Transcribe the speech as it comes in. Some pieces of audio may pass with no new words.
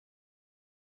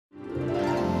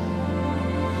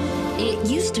It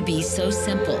used to be so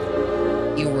simple.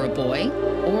 You were a boy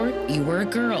or you were a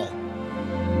girl.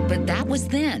 But that was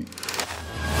then.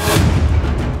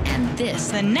 And this,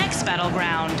 The next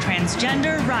battleground,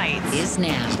 transgender rights, is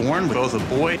now. Born with both a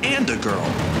boy and a girl.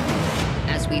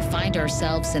 As we find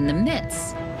ourselves in the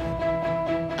midst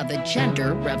of a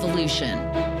gender revolution.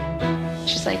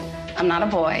 She's like, I'm not a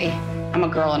boy. I'm a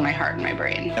girl in my heart and my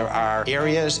brain. There are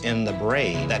areas in the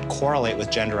brain that correlate with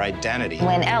gender identity.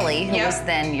 When Ellie, who was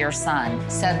then your son,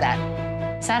 said that,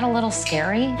 is that a little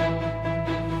scary?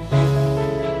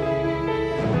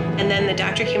 And then the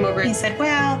doctor came over and said,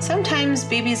 well, sometimes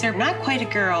babies are not quite a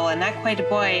girl and not quite a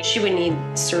boy. She would need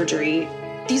surgery.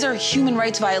 These are human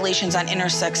rights violations on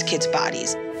intersex kids'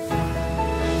 bodies.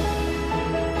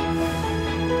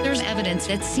 There's evidence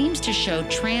that seems to show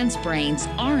trans brains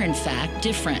are in fact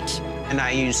different. And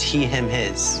I use he, him,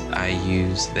 his. I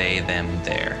use they, them,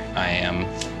 their. I am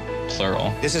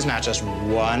plural. This is not just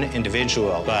one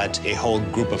individual, but a whole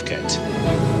group of kids.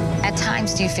 At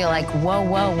times, do you feel like, whoa,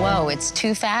 whoa, whoa, it's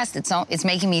too fast, it's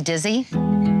making me dizzy?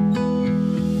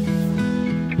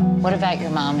 What about your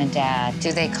mom and dad?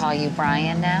 Do they call you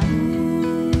Brian now?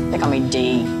 They call me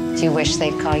D. Do you wish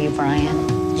they'd call you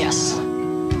Brian? Yes.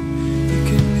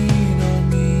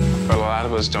 But a lot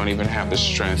of us don't even have the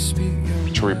strength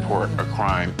to report a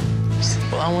crime.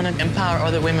 Well, I want to empower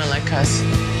other women like us.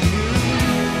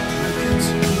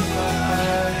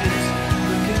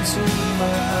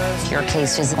 Your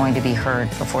case is going to be heard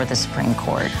before the Supreme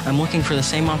Court. I'm looking for the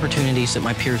same opportunities that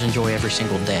my peers enjoy every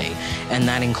single day, and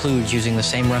that includes using the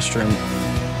same restroom.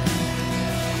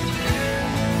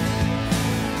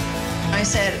 I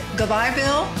said, goodbye,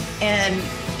 Bill, and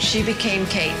she became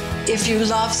Kate. If you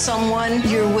love someone,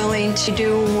 you're willing to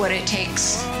do what it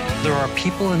takes. There are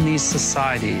people in these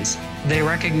societies, they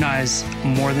recognize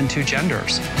more than two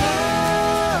genders.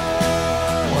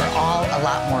 We're all a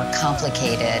lot more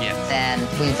complicated than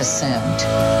we've assumed.